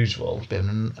bit unusual. A bit of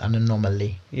an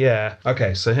anomaly. Yeah.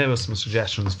 Okay, so here are some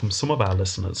suggestions from some of our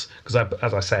listeners. Because,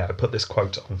 as I say, I put this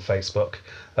quote on Facebook.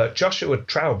 Joshua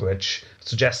Trowbridge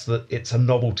suggests that it's a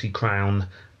novelty crown,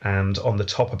 and on the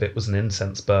top of it was an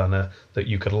incense burner that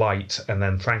you could light, and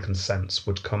then frankincense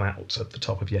would come out at the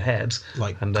top of your head.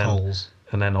 Like and coals.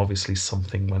 And then obviously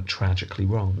something went tragically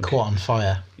wrong. Caught on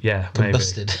fire. Yeah,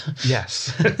 combusted. Maybe.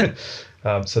 Yes.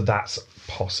 So that's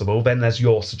possible. Then there's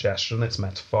your suggestion. It's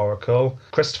metaphorical.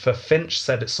 Christopher Finch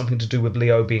said it's something to do with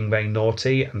Leo being very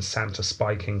naughty and Santa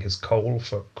spiking his coal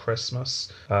for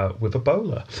Christmas with a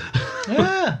bowler.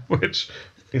 Yeah. Which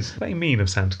is very mean of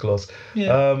Santa Claus.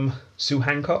 Yeah. Sue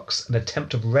Hancock's an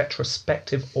attempt of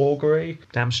retrospective augury.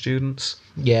 Damn students.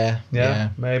 Yeah.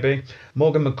 Maybe.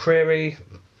 Morgan McCreary.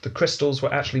 The crystals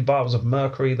were actually bars of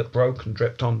mercury that broke and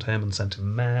dripped onto him and sent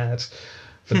him mad.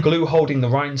 The glue holding the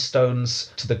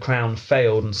rhinestones to the crown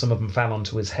failed, and some of them fell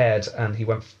onto his head, and he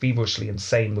went feverishly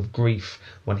insane with grief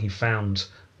when he found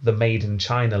the Made in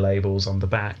China labels on the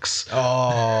backs.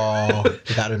 Oh,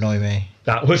 that'd annoy me.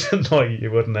 That would annoy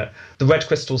you, wouldn't it? The red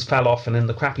crystals fell off, and in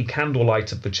the crappy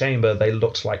candlelight of the chamber, they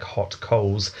looked like hot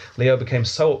coals. Leo became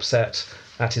so upset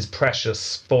at his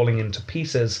precious falling into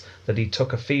pieces that he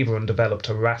took a fever and developed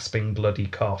a rasping, bloody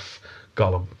cough.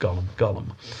 Gollum, Gollum,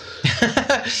 Gollum.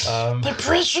 The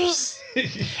precious!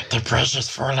 The precious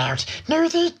fall out. No,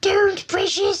 they don't,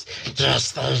 precious.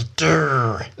 Yes, they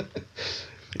do.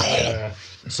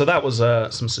 So that was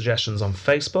some suggestions on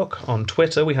Facebook. On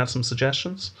Twitter, we had some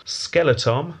suggestions.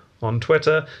 Skeleton on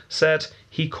Twitter said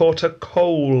he caught a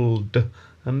cold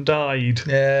and died.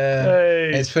 Yeah.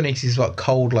 Hey. It's funny because he's like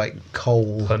cold like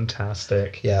coal.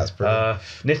 Fantastic. Yeah, that's brilliant.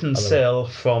 Nitin Sill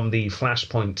from the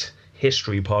Flashpoint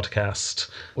History podcast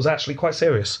was actually quite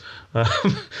serious.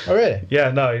 Oh, really?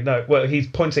 Yeah, no. Well, he's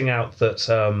pointing out that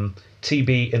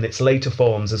TB in its later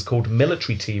forms is called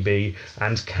military TB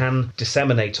and can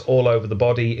disseminate all over the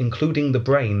body, including the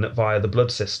brain, via the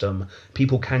blood system.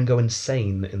 People can go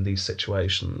insane in these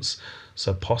situations.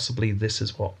 So possibly this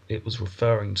is what it was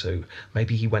referring to.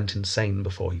 Maybe he went insane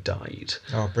before he died.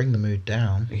 Oh, bring the mood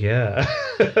down. Yeah.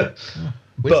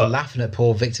 We're just laughing at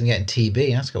poor victim getting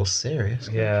TB. That's all serious.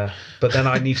 Yeah. But then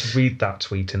I need to read that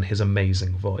tweet in his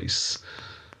amazing voice.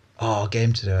 Oh, get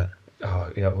him to do it.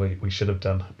 Oh, yeah, we should have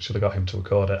done. We should have got him to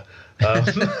record it.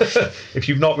 If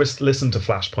you've not listened to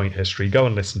Flashpoint History, go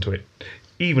and listen to it,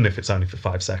 even if it's only for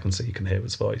 5 seconds so you can hear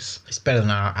his voice. It's better than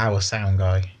our sound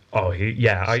guy. Oh,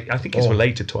 I think he's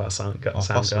related to our sound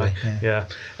possibly, guy. Yeah.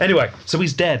 Anyway, so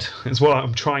he's dead, is what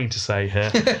I'm trying to say here.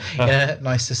 In a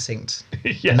nice, succinct,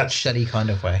 nutshell-y kind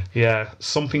of way. Yeah,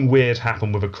 something weird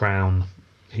happened with a crown.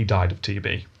 He died of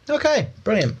TB. Okay,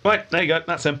 brilliant. Right, there you go.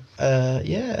 That's him.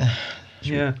 Yeah.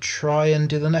 Should we try and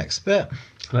do the next bit?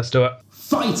 Let's do it.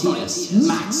 Fightius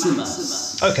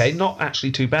Maximus. Okay, not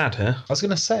actually too bad here. I was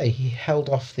going to say, he held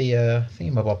off the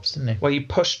thingamabobs, didn't he? Well, he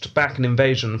pushed back an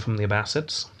invasion from the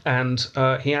Abbasids, and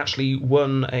he actually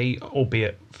won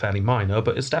albeit fairly minor,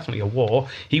 but it's definitely a war.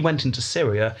 He went into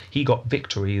Syria, he got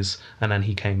victories, and then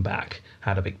he came back,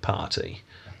 had a big party.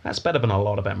 That's better than a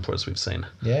lot of emperors we've seen.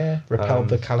 Yeah, repelled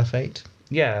the caliphate.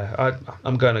 Yeah,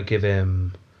 I'm going to give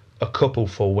him a couple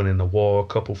for winning the war, a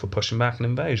couple for pushing back an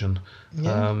invasion.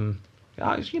 Yeah.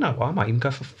 You know what, I might even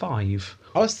go for 5.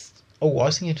 I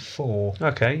was thinking 4.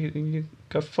 Okay, you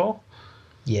go for 4?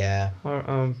 Yeah.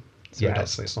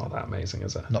 It's not that amazing,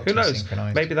 is it? Not Who too knows?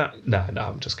 synchronised. Maybe that... No,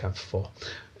 I'm just going for 4.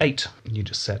 8. You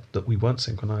just said that we weren't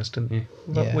synchronised, didn't you?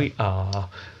 But yeah. We are.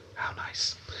 How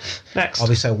nice. Next. I'll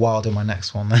be so wild in my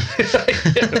next one then.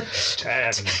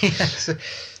 10.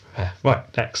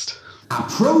 Right, next.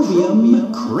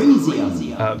 Approbium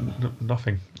Crazium.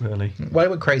 Nothing, really. Well, it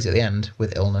went crazy at the end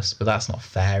with illness, but that's not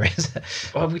fair, is it?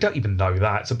 Well, we don't even know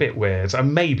that. It's a bit weird.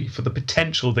 And maybe for the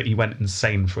potential that he went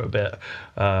insane for a bit,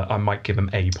 I might give him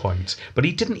a point. But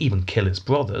he didn't even kill his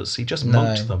brothers. He just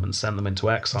mugged them and sent them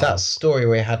into exile. That story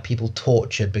where he had people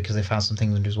tortured because they found some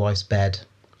things under his wife's bed.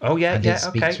 Oh, yeah,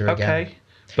 okay.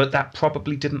 But that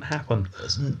probably didn't happen.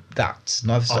 That's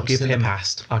neither stops in the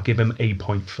past. I'll give him a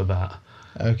point for that.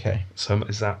 Okay. So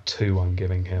is that 2 I'm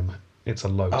giving him? It's a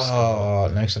low score. Oh,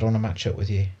 no, because I don't want to match up with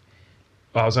you.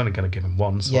 I was only going to give him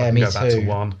 1, so yeah, I can me go back too. to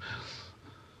 1.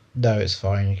 No, it's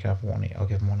fine. You can have 1. I'll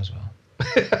give him 1 as well.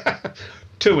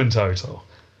 2 in total.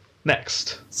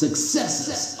 Next.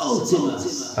 Successus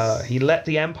Ultimus. He let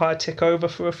the Empire tick over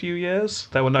for a few years.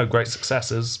 There were no great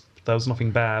successes. There was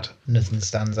nothing bad. Nothing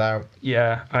stands out.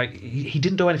 Yeah, he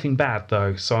didn't do anything bad,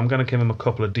 though, so I'm going to give him a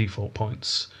couple of default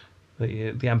points.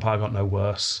 The Empire got no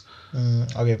worse.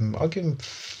 I'll give him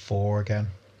 4 again.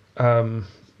 3. I'm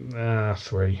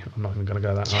not even going to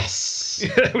go that high. Yes.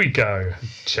 There we go.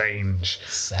 Change.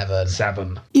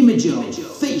 7. Imago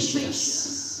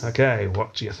Facius. Okay,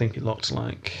 what do you think it looked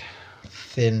like?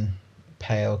 Thin,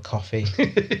 pale coffee.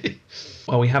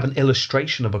 Well, we have an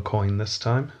illustration of a coin this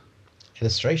time.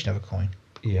 Illustration of a coin.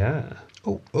 Yeah.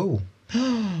 Oh.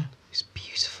 It's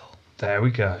beautiful. There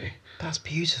we go. That's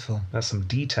beautiful. There's some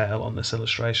detail on this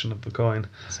illustration of the coin.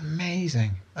 It's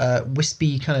amazing.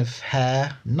 Wispy kind of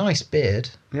hair. Nice beard.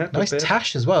 Yeah, good nice beard.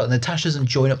 tash as well. And the tash doesn't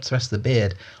join up to the rest of the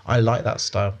beard. I like that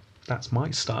style. That's my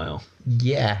style.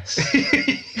 Yes.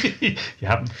 You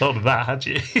haven't thought of that, had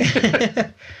you?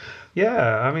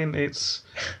 Yeah, I mean,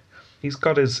 he's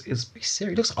got his... He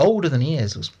looks older than he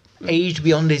is. Looks aged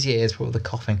beyond his years for all the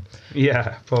coughing.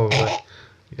 Yeah, probably.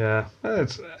 Yeah.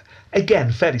 It's,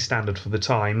 again, fairly standard for the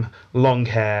time. Long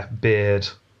hair, beard,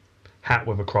 hat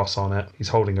with a cross on it. He's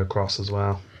holding a cross as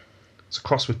well. It's a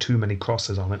cross with too many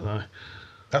crosses on it, though.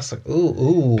 That's like,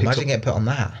 ooh, imagine getting put on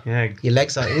that. Yeah. Your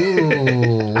legs are,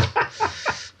 ooh.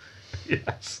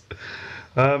 Yes.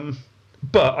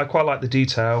 But I quite like the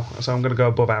detail, so I'm going to go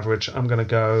above average. I'm going to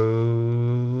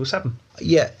go 7.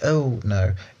 Yeah, oh,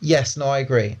 no. Yes, no, I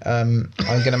agree. I'm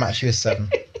going to match you with 7.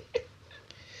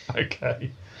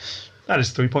 Okay. That is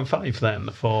 3.5 then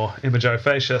for Imago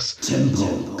Facius.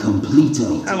 Tempo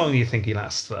Completo. How long do you think he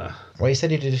lasts there? Well, he said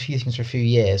he did a few things for a few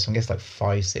years, so I guess like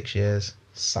 5-6 years.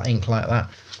 Something like that.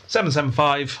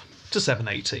 775 to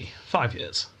 780. 5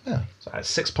 years. Yeah. So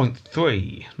that's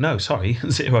 6.3. No, sorry,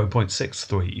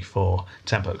 0.63 for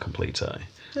Tempo Completo.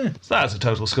 Yeah. So that's a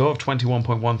total score of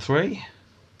 21.13.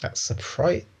 That's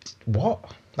surprised.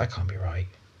 What? That can't be right.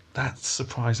 That's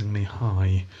surprisingly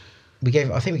high.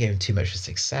 I think we gave him too much for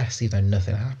success, even though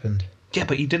nothing happened. Yeah,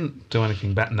 but he didn't do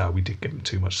anything bad. No, we did give him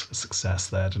too much success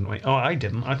there, didn't we? Oh, I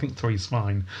didn't. I think 3's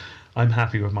fine. I'm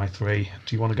happy with my 3.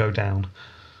 Do you want to go down?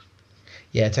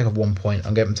 Yeah, take off 1 point.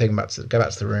 I'm going to take him go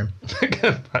back to the room.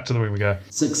 Back to the room we go.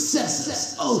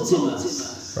 Successus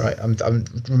Ultimus. Right, I'm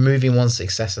removing 1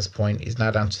 successus point. He's now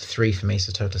down to 3 for me,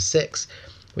 so total 6.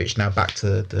 Which now back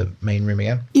to the main room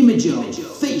again. Imago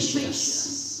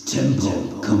Facius. Tempo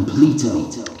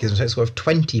Completo. Gives him a total score of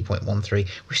 20.13,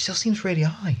 which still seems really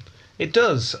high. It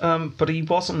does, but he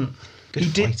wasn't... Good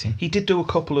fighting. He did do a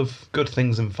couple of good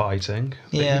things in fighting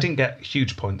that Yeah. he didn't get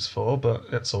huge points for, but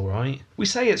it's all right. We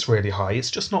say it's really high.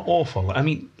 It's just not awful. I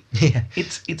mean, Yeah.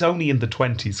 it's only in the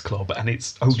 20s club, and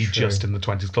it's only true. just in the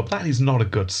 20s club. That is not a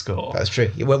good score. That's true.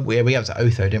 Yeah, well, we gave it to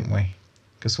Otho, didn't we?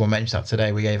 Because someone mentioned that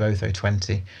today. We gave Otho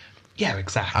 20, Yeah,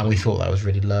 exactly. and we thought that was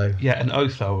really low. Yeah, and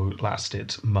Otho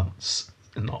lasted months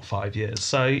and not 5 years.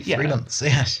 So, yeah. 3 months,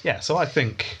 yes. Yeah, so I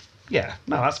think... Yeah,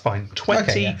 no, that's fine.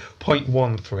 Okay, yeah.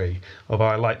 20.13. Although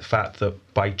I like the fact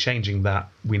that by changing that,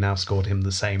 we now scored him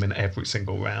the same in every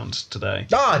single round today.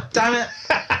 Oh, damn it!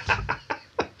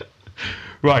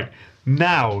 Right,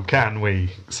 now can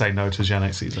we say no to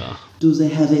Gene Caesar? Do they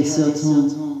have a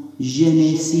certain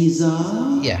Gene Caesar?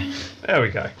 Yeah. There we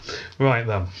go. Right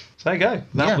then. So there you go.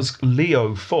 That was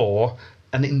Leo IV,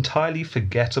 an entirely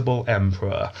forgettable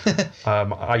emperor.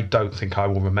 I don't think I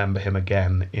will remember him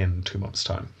again in 2 months'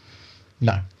 time.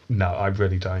 No, I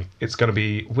really don't. It's going to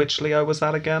be... Which Leo was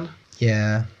that again?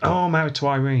 Yeah. Oh, married to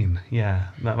Irene. Yeah,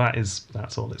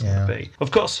 that's all it's going to be. Of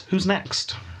course, who's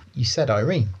next? You said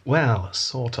Irene. Well,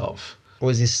 sort of. Or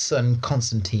is his son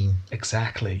Constantine?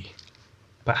 Exactly.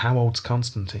 But how old's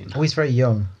Constantine? Oh, he's very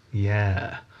young.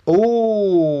 Yeah.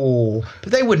 Oh,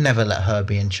 but they would never let her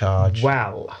be in charge.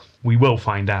 Well, we will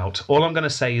find out. All I'm going to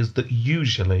say is that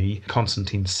usually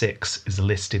Constantine VI is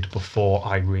listed before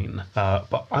Irene.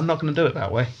 But I'm not going to do it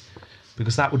that way.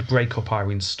 because that would break up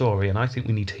Irene's story, and I think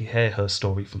we need to hear her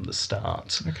story from the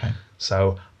start. Okay.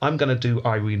 So I'm going to do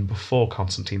Irene before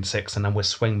Constantine 6, and then we'll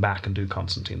swing back and do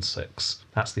Constantine 6.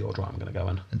 That's the order I'm going to go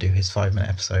in. And do his 5-minute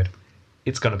episode.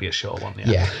 It's going to be a short one,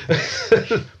 yeah.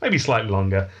 Maybe slightly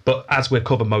longer. But as we'll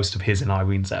cover most of his in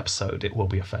Irene's episode, it will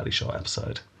be a fairly short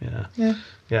episode.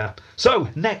 Yeah. So,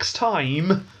 next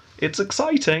time, it's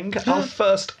exciting. Our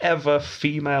first ever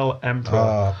female emperor.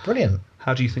 Oh, brilliant.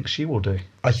 How do you think she will do?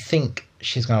 I think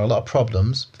she's going to have a lot of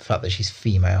problems with the fact that she's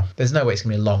female. There's no way it's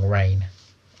going to be a long reign.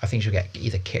 I think she'll get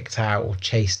either kicked out or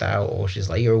chased out, or she's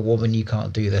like, you're a woman, you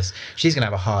can't do this. She's going to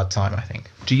have a hard time, I think.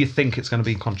 Do you think it's going to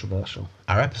be controversial?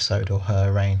 Our episode or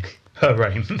her reign? Her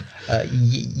reign.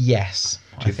 Yes.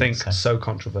 Do you think so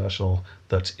controversial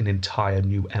that an entire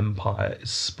new empire is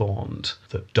spawned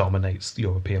that dominates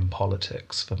European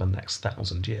politics for the next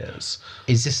 1,000 years?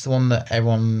 Is this the one that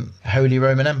everyone... Holy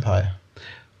Roman Empire?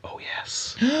 Oh,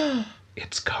 yes.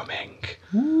 It's coming.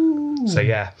 Ooh. So,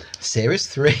 yeah. Series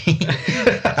 3,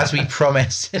 as we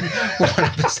promised in one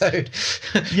episode.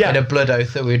 Yeah. In a blood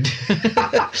oath that we'd...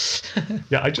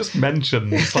 Yeah, I just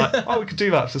mentioned, it's like, we could do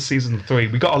that for season 3.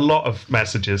 We got a lot of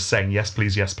messages saying, yes,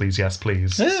 please, yes, please, yes,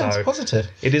 please. Yeah, so it's positive.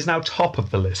 It is now top of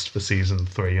the list for season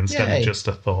 3 instead Yay. of just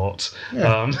a thought.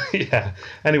 Yeah.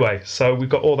 Anyway, so we've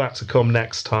got all that to come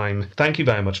next time. Thank you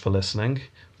very much for listening.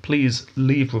 Please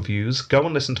leave reviews. Go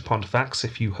and listen to Pontifex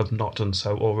if you have not done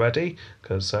so already,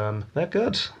 because they're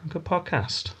good. Good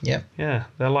podcast. Yep. Yeah,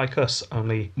 they're like us,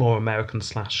 only more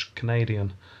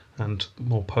American/Canadian and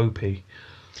more popey.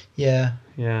 Yeah.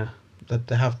 Yeah.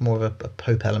 They have more of a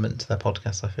Pope element to their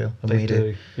podcast, I feel, than we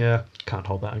do. Yeah. Can't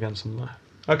hold that against them,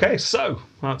 though. Okay, so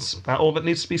that's about all that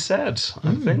needs to be said,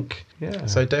 I think. Yeah.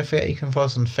 So don't forget, you can follow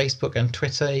us on Facebook and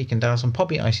Twitter. You can download us on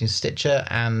Podbean, iTunes, Stitcher,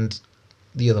 and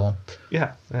the other one.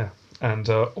 Yeah. And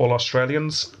all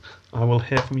Australians, I will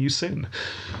hear from you soon.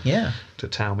 Yeah. To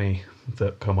tell me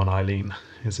that Come On Eileen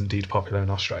is indeed popular in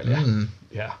Australia.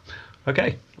 Yeah.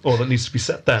 Okay. All that needs to be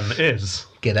said then is...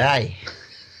 G'day.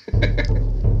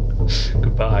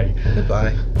 Goodbye.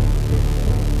 Goodbye.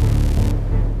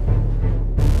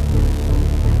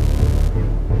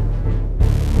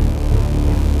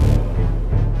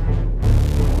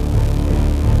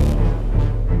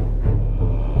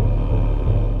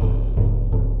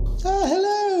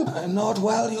 I'm not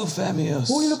well, Euphemius.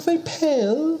 Oh, you look very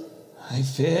pale. I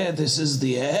fear this is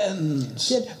the end.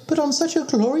 Yet, but on such a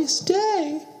glorious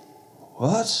day.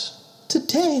 What?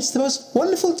 Today is the most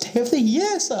wonderful day of the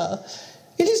year, sir.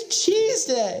 It is Cheese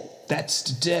Day. That's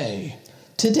today.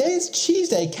 Today is Cheese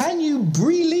Day. Can you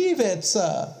believe it,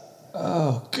 sir?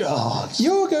 Oh, God.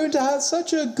 You're going to have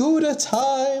such a good a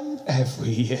time. Every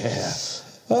year.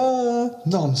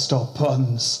 Non-stop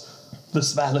puns. The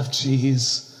smell of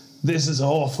cheese. This is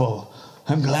awful.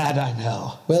 I'm glad I'm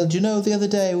ill. Well, do you know, the other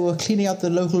day we were cleaning out the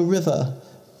local river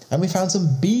and we found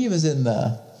some beavers in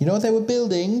there. You know what they were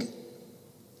building?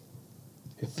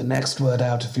 If the next word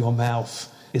out of your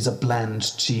mouth is a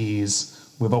bland cheese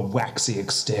with a waxy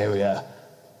exterior,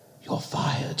 you're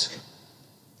fired.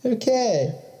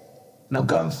 Okay. Now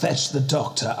go and fetch the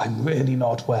doctor. I'm really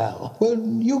not well. Well,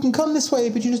 you can come this way,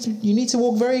 but you need to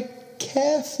walk very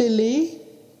carefully.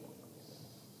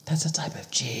 That's a type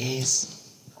of cheese.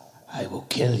 I will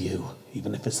kill you,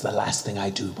 even if it's the last thing I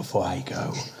do before I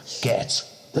go. Get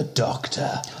the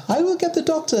doctor. I will get the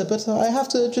doctor, but I have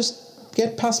to just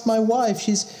get past my wife.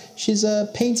 She's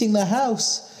painting the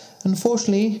house.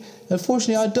 Unfortunately,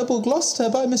 I double glossed her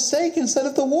by mistake instead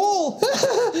of the wall.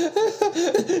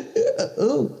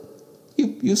 Oh,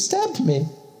 you stabbed me.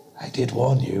 I did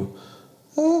warn you.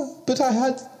 Oh, but I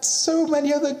had so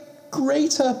many other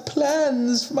greater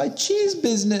plans for my cheese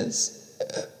business.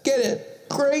 Get it?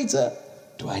 Greater.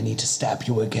 Do I need to stab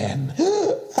you again?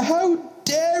 How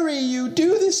dare you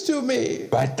do this to me?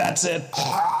 Right, that's it.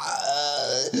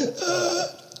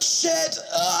 Shit.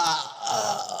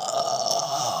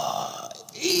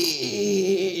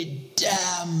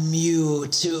 Damn you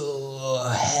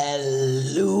to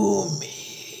Hellum.